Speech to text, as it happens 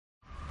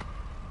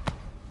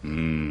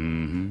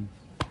Mm-hmm.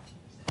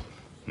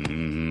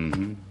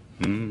 Mm-hmm.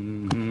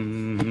 Mm-hmm.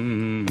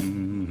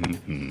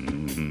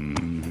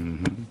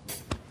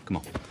 Come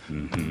on.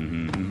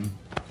 Mm-hmm.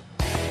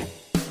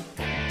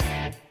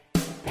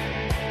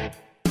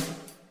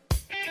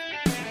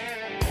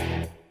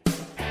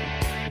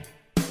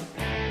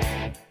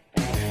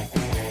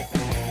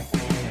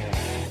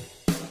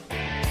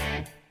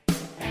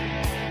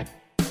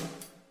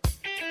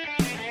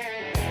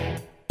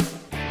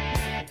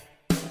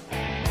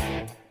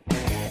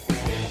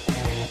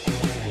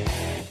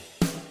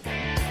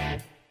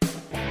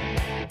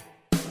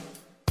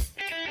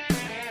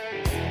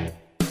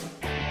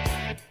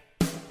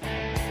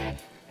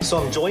 So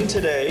I'm joined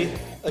today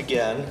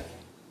again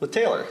with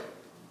Taylor.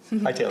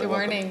 Hi, Taylor. Good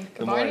morning. Welcome.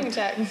 Good morning,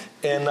 Jack.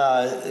 And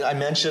I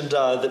mentioned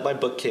that my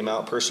book came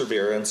out,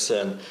 Perseverance,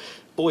 and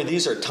boy,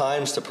 these are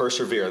times to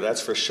persevere,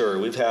 that's for sure.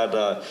 We've had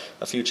a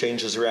few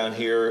changes around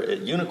here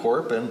at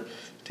Unicorp, and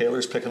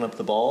Taylor's picking up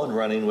the ball and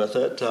running with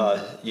it.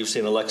 You've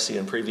seen Alexi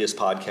in previous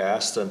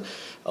podcasts, and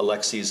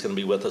Alexi's going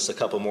to be with us a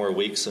couple more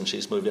weeks, and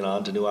she's moving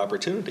on to new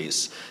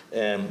opportunities.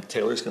 And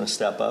Taylor's going to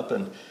step up,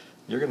 and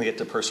you're going to get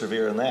to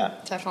persevere in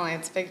that. Definitely.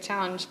 It's a big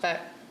challenge, but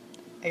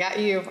I got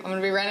you. I'm going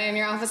to be running in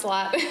your office a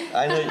lot.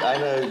 I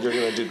know you're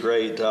going to do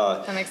great.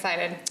 I'm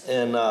excited.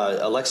 And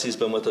Alexi's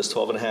been with us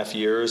 12 and a half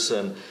years.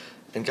 And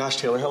gosh,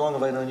 Taylor, how long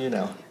have I known you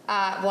now?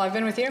 Well, I've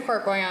been with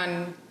Unicorp going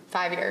on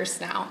 5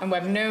 years now, and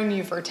we've known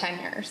you for 10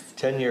 years.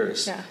 10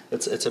 years. Yeah.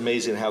 It's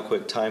amazing how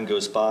quick time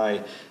goes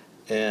by.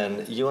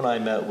 And you and I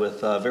met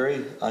with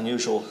very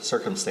unusual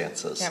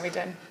circumstances. Yeah, we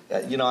did.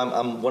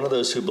 I'm one of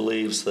those who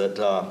believes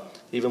that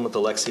even with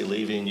Alexi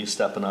leaving, you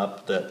stepping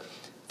up, that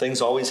things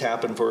always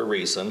happen for a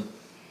reason.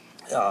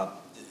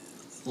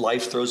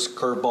 Life throws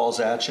curveballs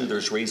at you.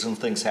 There's reason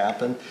things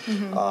happen.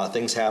 Mm-hmm.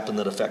 Things happen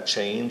that affect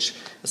change.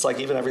 It's like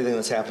even everything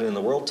that's happening in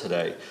the world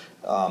today.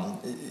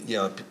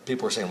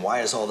 People are saying,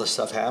 why is all this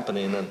stuff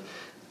happening? And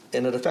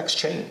it affects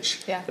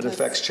change. Yeah, it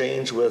affects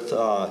change with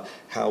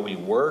how we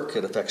work.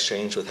 It affects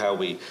change with how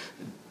we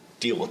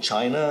deal with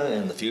China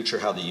in the future,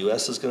 how the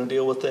U.S. is going to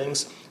deal with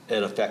things.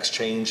 It affects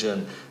change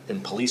in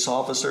police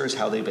officers,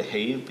 how they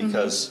behave,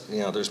 because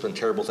there's been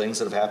terrible things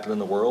that have happened in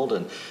the world,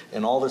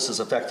 and all this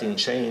is affecting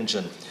change.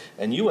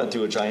 And you went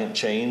through a giant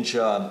change.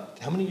 How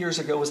many years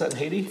ago was that in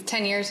Haiti?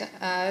 10 years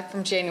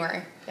from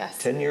January, yes.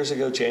 10 years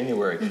ago,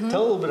 January. Mm-hmm.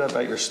 Tell a little bit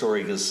about your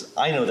story, because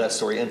I know that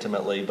story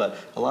intimately, but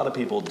a lot of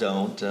people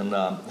don't, and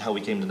how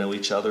we came to know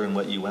each other and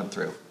what you went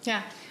through.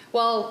 Yeah.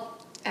 Well,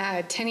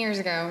 10 years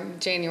ago,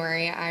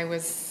 January, I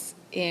was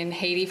in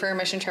Haiti for a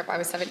mission trip. I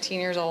was 17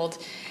 years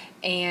old.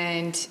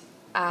 And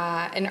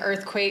an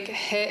earthquake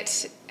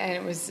hit, and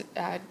it was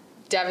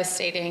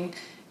devastating,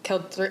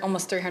 killed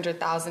almost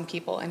 300,000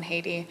 people in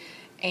Haiti.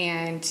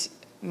 And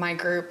my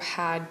group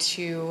had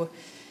to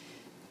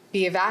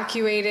be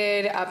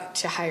evacuated up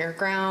to higher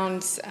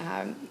grounds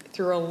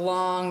through a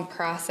long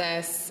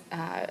process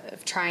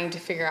of trying to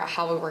figure out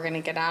how we were going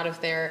to get out of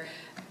there.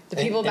 The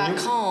people back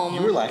home...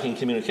 You were lacking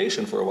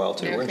communication for a while,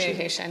 too, weren't you? No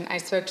communication. I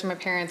spoke to my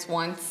parents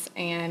once,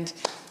 and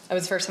that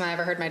was the first time I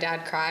ever heard my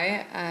dad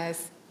cry.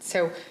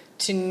 So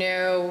to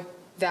know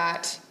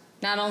that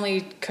not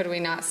only could we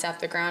not stop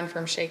the ground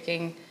from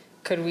shaking,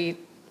 we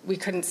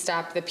couldn't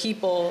stop the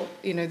people,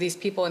 these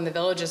people in the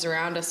villages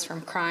around us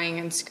from crying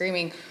and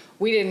screaming.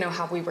 We didn't know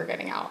how we were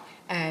getting out.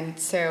 And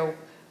so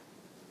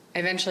I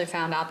eventually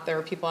found out that there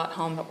were people at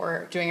home that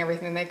were doing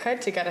everything they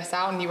could to get us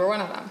out, and you were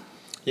one of them.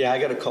 Yeah, I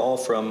got a call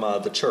from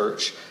the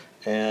church,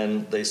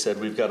 and they said,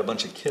 we've got a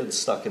bunch of kids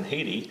stuck in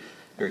Haiti.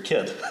 You're a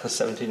kid, a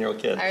 17-year-old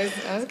kid. I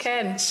was a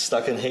kid.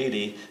 Stuck in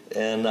Haiti.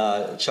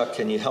 And Chuck,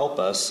 can you help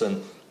us?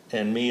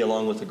 And me,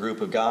 along with a group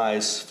of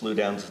guys, flew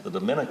down to the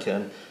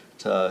Dominican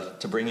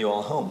to bring you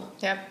all home.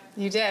 Yep,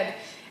 you did.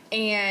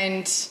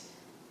 And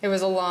it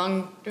was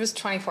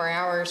 24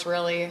 hours,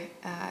 really.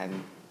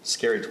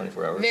 Scary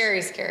 24 hours.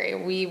 Very scary.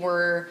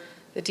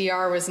 The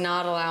DR was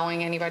not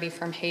allowing anybody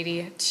from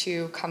Haiti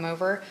to come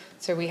over.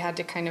 So we had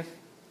to kind of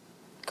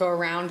go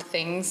around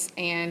things,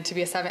 and to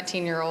be a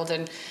 17-year-old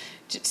and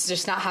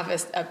just not have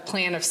a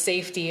plan of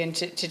safety, and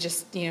to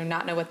just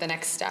not know what the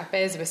next step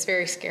is. It was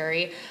very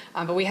scary.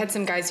 But we had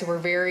some guys who were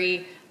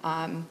very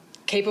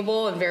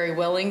capable and very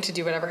willing to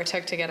do whatever it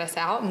took to get us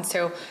out. And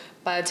so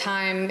by the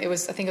time I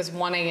think it was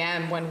 1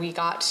 a.m. when we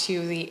got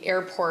to the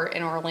airport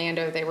in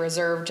Orlando, they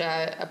reserved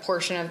a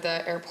portion of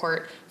the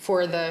airport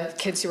for the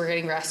kids who were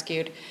getting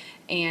rescued.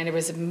 And it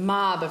was a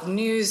mob of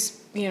news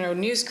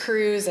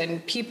crews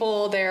and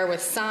people there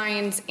with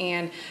signs,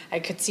 and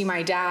I could see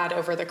my dad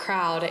over the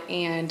crowd,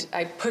 and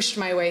I pushed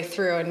my way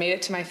through and made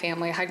it to my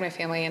family, hugged my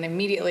family, and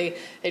immediately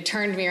they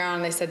turned me around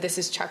and they said, "This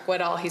is Chuck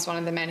Woodall. He's one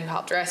of the men who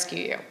helped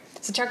rescue you."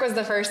 So Chuck was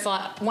the first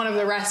one of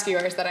the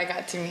rescuers that I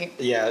got to meet.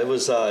 Yeah, it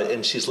was,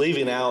 and she's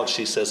leaving out,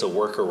 she says, a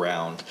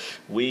workaround.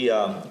 We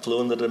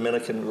flew in the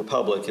Dominican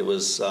Republic. It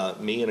was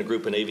me and a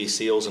group of Navy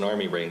SEALs and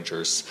Army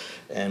Rangers,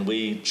 and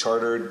we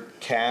chartered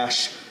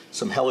cash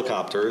some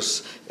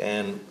helicopters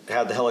and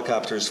had the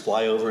helicopters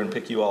fly over and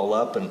pick you all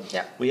up. And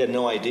Yep. we had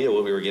no idea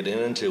what we were getting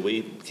into.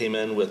 We came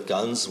in with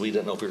guns. We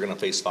didn't know if we were going to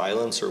face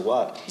violence or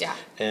what. Yeah.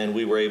 And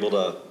we were able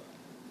to,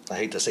 I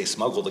hate to say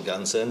smuggle the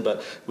guns in,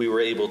 but we were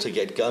able to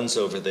get guns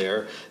over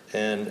there.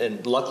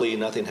 And luckily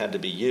nothing had to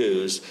be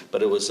used,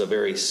 but it was a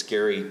very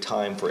scary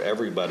time for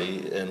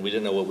everybody, and we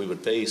didn't know what we would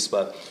face.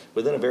 But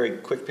within a very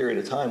quick period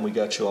of time, we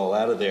got you all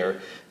out of there,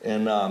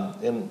 and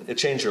it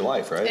changed your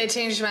life, right? It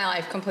changed my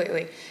life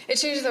completely. It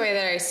changed the way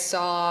that I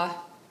saw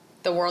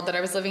the world that I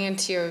was living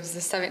into. I was a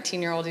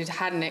 17-year-old who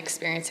hadn't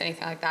experienced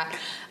anything like that.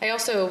 I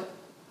also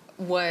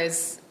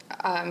was,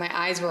 my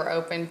eyes were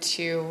open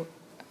to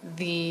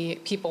the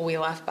people we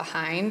left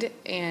behind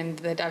and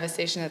the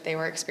devastation that they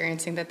were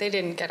experiencing that they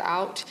didn't get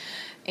out.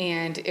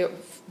 And it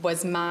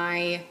was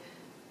my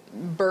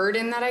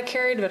burden that I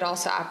carried, but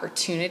also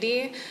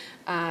opportunity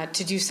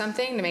to do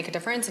something to make a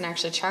difference. And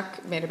actually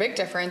Chuck made a big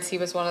difference. He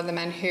was one of the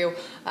men who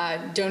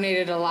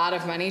donated a lot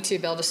of money to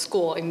build a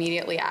school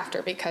immediately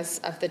after because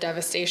of the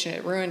devastation.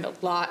 It ruined a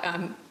lot.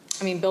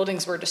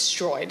 Buildings were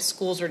destroyed,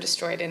 schools were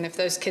destroyed, and if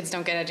those kids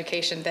don't get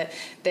education, that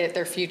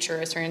their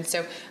future is ruined.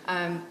 So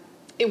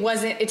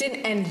it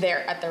didn't end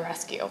there at the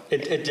rescue.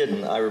 It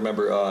didn't. I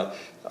remember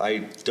I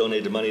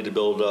donated money to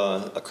build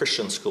a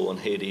Christian school in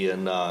Haiti,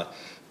 and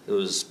it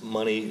was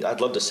money. I'd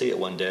love to see it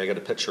one day. I got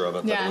a picture of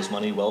it, but it was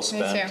money well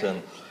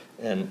spent.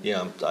 And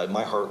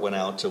my heart went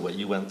out to what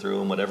you went through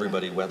and what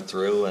everybody went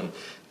through,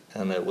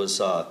 and it was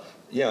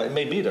it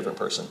made me a different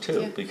person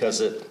too,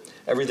 because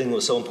everything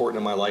was so important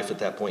in my life at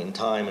that point in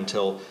time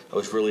until I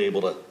was really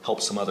able to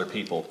help some other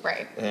people.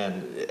 Right.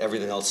 And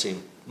everything else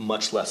seemed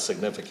much less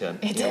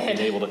significant. It did.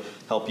 Being able to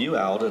help you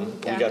out, and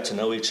we got to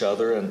know each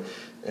other,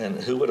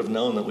 and who would have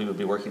known that we would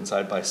be working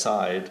side by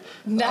side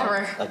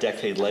Never. A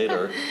decade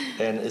later.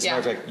 And as a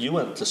matter of fact, you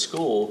went to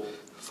school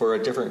for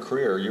a different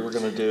career. You were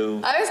going to do...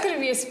 I was going to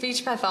be a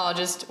speech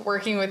pathologist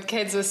working with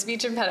kids with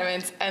speech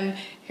impediments, and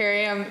here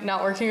I am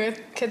not working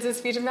with kids with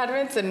speech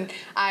impediments, and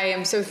I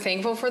am so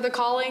thankful for the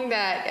calling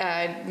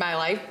that my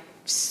life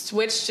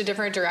switched a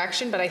different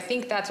direction. But I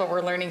think that's what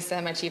we're learning so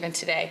much even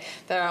today,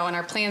 that when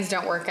our plans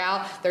don't work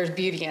out, there's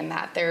beauty in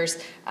that.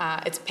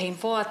 It's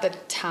painful at the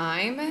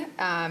time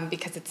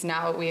because it's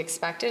not what we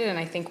expected, and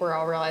I think we're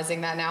all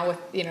realizing that now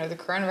with the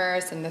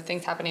coronavirus and the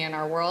things happening in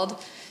our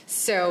world.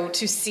 So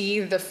to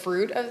see the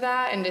fruit of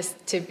that and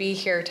just to be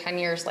here 10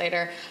 years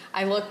later,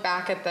 I look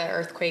back at the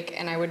earthquake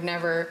and I would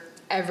never,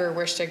 ever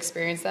wish to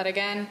experience that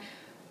again.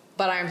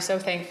 But I am so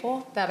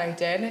thankful that I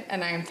did,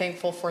 and I am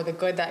thankful for the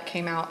good that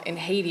came out in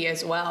Haiti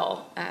as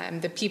well.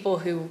 The people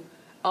who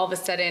all of a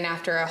sudden,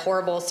 after a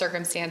horrible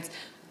circumstance,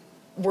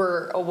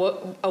 were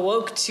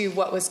awoke to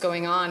what was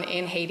going on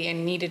in Haiti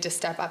and needed to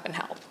step up and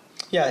help.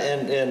 Yeah,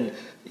 and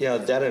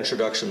that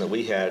introduction that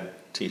we had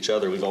to each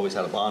other, we've always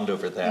had a bond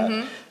over that.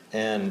 Mm-hmm.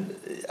 And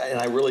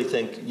I really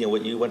think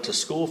what you went to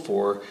school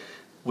for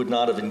would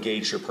not have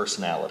engaged your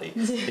personality,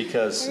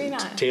 because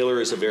Taylor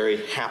is a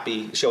very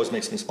happy, she always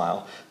makes me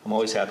smile. I'm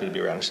always happy to be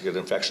around her. She's got an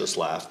infectious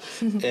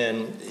laugh.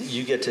 And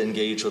you get to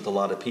engage with a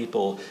lot of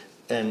people.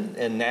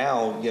 And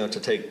now, to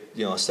take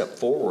a step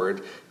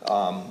forward,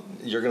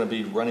 you're going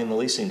to be running the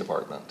leasing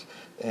department.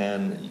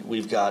 And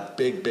we've got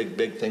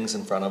big things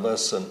in front of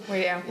us. And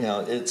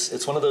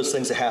it's one of those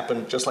things that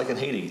happen just like in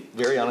Haiti,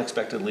 very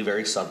unexpectedly,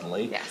 very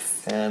suddenly.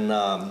 Yes.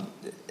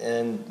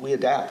 And we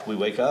adapt. We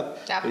wake up.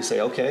 Yep. We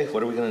say, okay,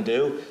 what are we going to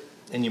do?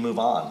 And you move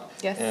on.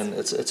 Yes. And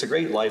it's a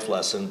great life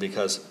lesson,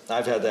 because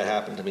I've had that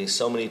happen to me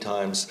so many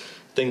times.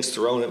 Things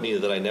thrown at me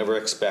that I never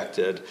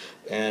expected.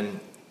 And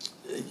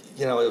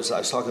I was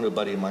talking to a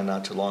buddy of mine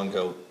not too long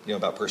ago,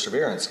 about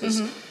perseverance,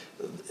 because.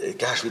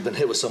 Gosh, we've been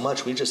hit with so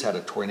much. We just had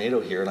a tornado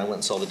here, and I went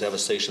and saw the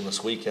devastation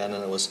this weekend,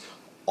 and it was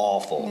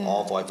awful.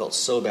 I felt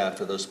so bad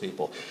for those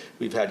people.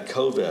 We've had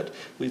COVID.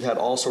 We've had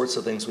all sorts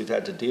of things we've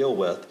had to deal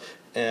with.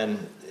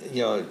 And,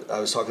 I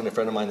was talking to a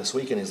friend of mine this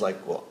week, and he's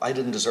like, well, I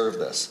didn't deserve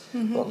this.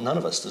 Mm-hmm. Well, none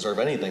of us deserve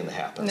anything that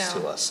happens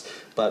to us.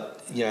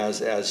 But,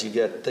 as you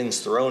get things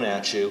thrown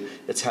at you,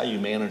 it's how you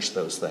manage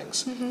those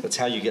things. Mm-hmm. It's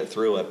how you get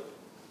through it.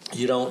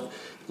 You don't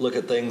look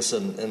at things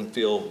and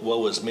feel,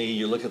 woe is me.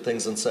 You look at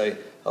things and say,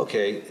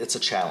 okay, it's a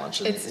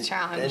challenge. It's a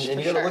challenge. And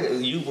you got to look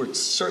at, you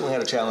certainly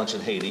had a challenge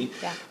in Haiti.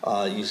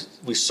 Yeah.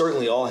 We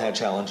certainly all had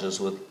challenges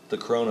with the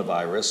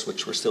coronavirus,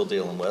 which we're still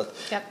dealing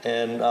with. Yep.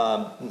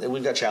 And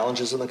we've got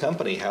challenges in the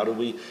company. How do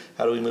we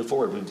move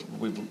forward?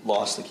 We've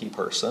lost the key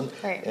person.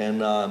 Right. And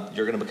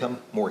you're going to become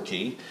more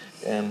key.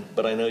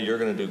 But I know you're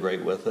going to do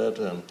great with it.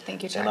 And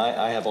thank you, Chuck. And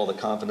I have all the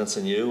confidence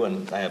in you,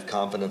 and I have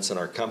confidence in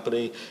our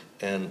company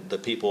and the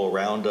people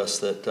around us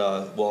that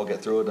we'll all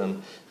get through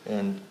it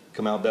and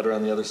come out better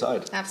on the other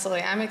side.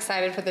 Absolutely. I'm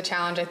excited for the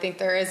challenge. I think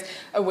there is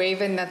a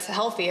wave, and that's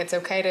healthy. It's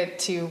okay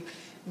to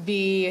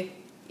be,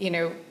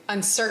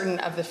 uncertain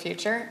of the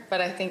future,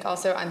 but I think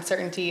also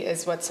uncertainty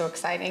is what's so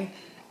exciting.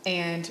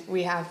 And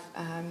we have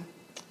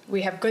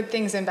good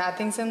things and bad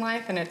things in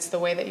life, and it's the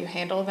way that you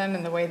handle them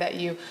and the way that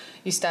you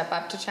step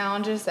up to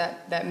challenges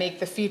that make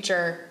the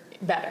future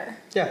better.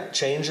 Yeah,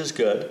 change is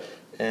good,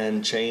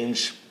 and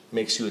change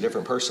makes you a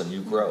different person.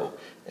 You grow.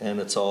 And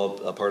it's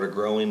all a part of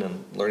growing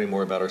and learning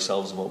more about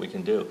ourselves and what we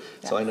can do.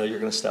 Yeah. So I know you're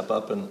going to step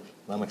up, and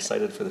I'm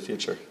excited for the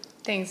future.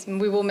 Thanks.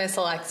 We will miss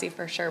Alexi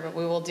for sure, but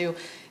we will do,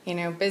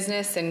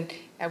 business, and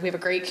we have a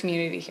great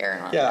community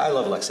here. Yeah, I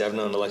love Alexi. I've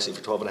known Alexi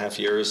for 12 and a half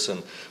years,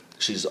 and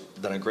she's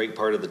been a great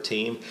part of the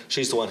team.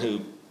 She's the one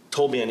who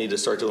told me I need to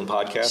start doing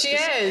podcasts. She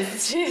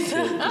is.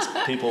 Because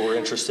people were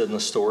interested in the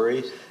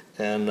story.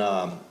 And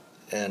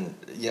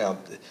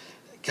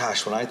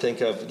gosh, when I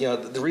think of,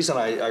 the reason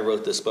I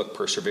wrote this book,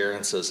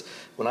 Perseverance, is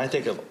when I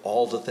think of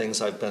all the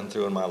things I've been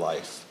through in my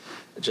life.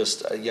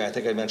 I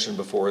think I mentioned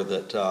before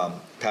that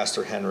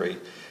Pastor Henry,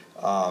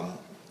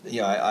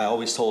 I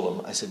always told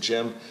him, I said,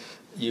 Jim,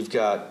 you've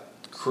got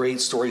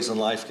great stories in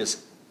life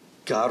because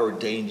God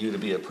ordained you to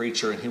be a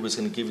preacher, and he was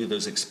going to give you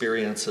those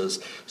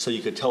experiences so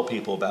you could tell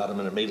people about them,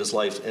 and it made his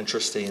life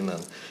interesting,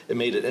 and it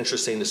made it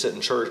interesting to sit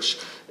in church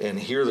and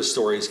hear the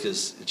stories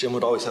because Jim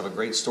would always have a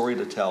great story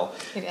to tell.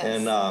 Yes.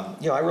 And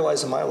I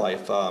realize in my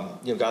life,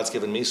 God's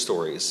given me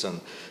stories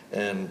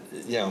and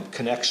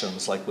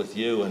connections like with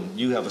you, and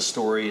you have a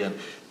story, and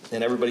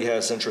everybody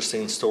has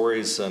interesting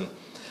stories, and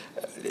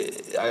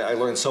I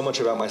learned so much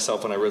about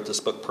myself when I wrote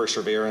this book,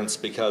 Perseverance,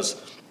 because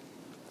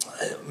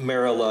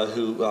Marilla,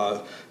 who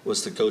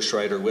was the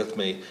ghostwriter with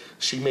me,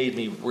 she made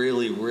me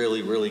really,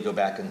 really, really go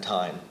back in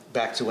time,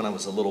 back to when I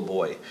was a little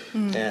boy.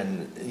 Mm.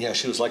 And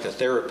she was like a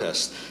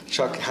therapist.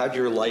 Chuck, how'd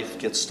your life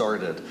get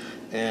started?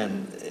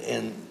 And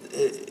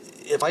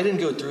if I didn't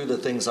go through the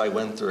things I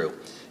went through,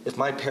 if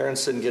my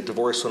parents didn't get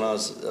divorced when I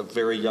was a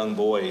very young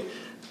boy,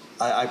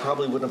 I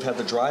probably wouldn't have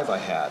had the drive I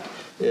had.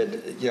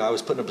 I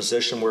was put in a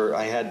position where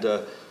I had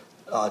to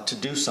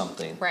do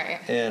something. Right.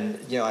 And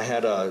I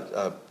had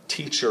a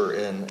teacher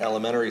in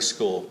elementary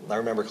school. I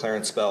remember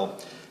Clarence Bell,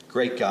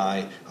 great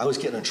guy. I was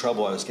getting in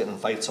trouble. I was getting in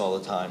fights all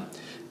the time.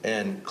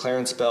 And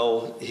Clarence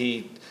Bell,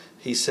 he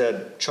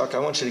said, Chuck, I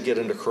want you to get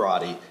into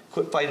karate.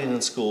 Quit fighting in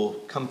school.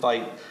 Come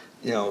fight,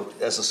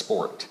 as a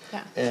sport.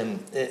 Yeah.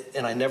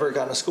 And I never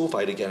got in a school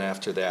fight again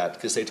after that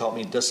because they taught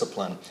me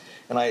discipline.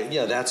 And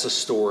that's a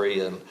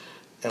story. And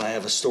I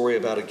have a story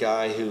about a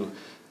guy who,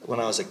 when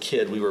I was a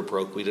kid, we were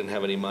broke. We didn't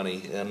have any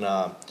money.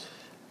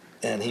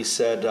 And he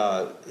said,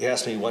 he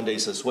asked me one day, he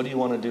says, what do you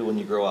want to do when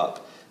you grow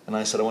up? And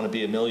I said, I want to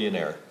be a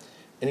millionaire.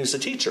 And he was a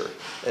teacher.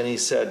 And he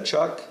said,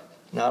 Chuck,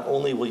 not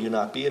only will you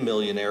not be a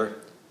millionaire,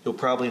 you'll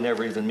probably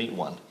never even meet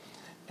one.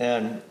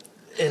 And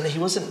he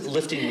wasn't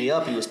lifting me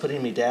up, he was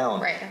putting me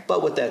down. Right.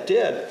 But what that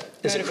did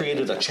is it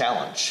created a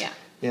challenge.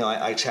 Yeah.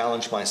 I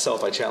challenged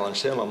myself, I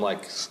challenged him. I'm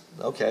like,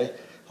 okay,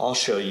 I'll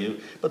show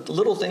you. But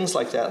little things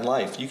like that in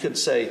life, you could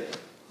say,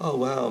 oh,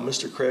 wow,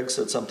 Mr. Craig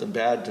said something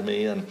bad to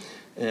me,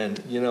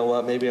 and you know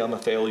what, maybe I'm a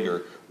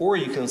failure. Or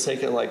you can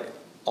take it like,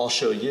 I'll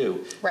show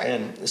you. Right.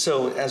 And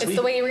so it's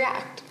the way you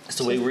react. It's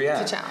the way we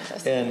react. To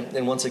challenges.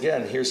 And once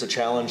again, here's a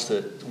challenge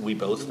that we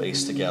both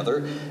face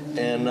together.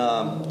 And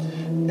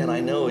I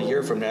know a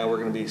year from now we're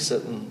going to be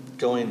sitting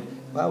going,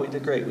 wow, we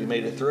did great. We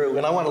made it through.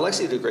 And I want Alexi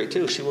to do great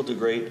too. She will do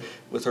great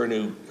with her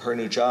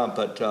new job.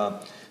 But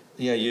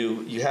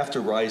you have to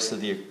rise to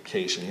the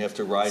occasion. You have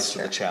to rise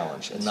to the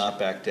challenge and not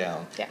back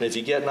down. Yeah. And if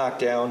you get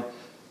knocked down,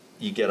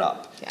 you get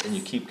up and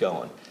you keep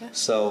going. Yeah.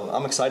 So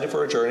I'm excited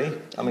for our journey.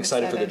 I'm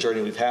excited for the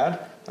journey we've had.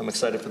 I'm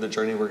excited for the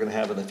journey we're going to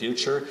have in the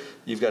future.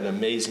 You've got an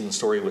amazing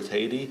story with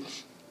Haiti.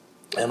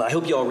 And I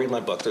hope you all read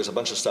my book. There's a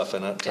bunch of stuff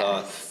in it.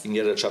 Yes. You can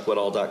get it at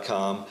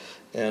chuckwedall.com.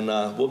 And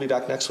we'll be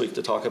back next week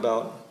to talk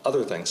about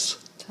other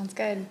things. Sounds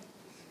good.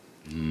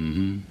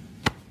 Mm-hmm.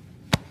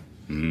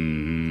 Mm-hmm.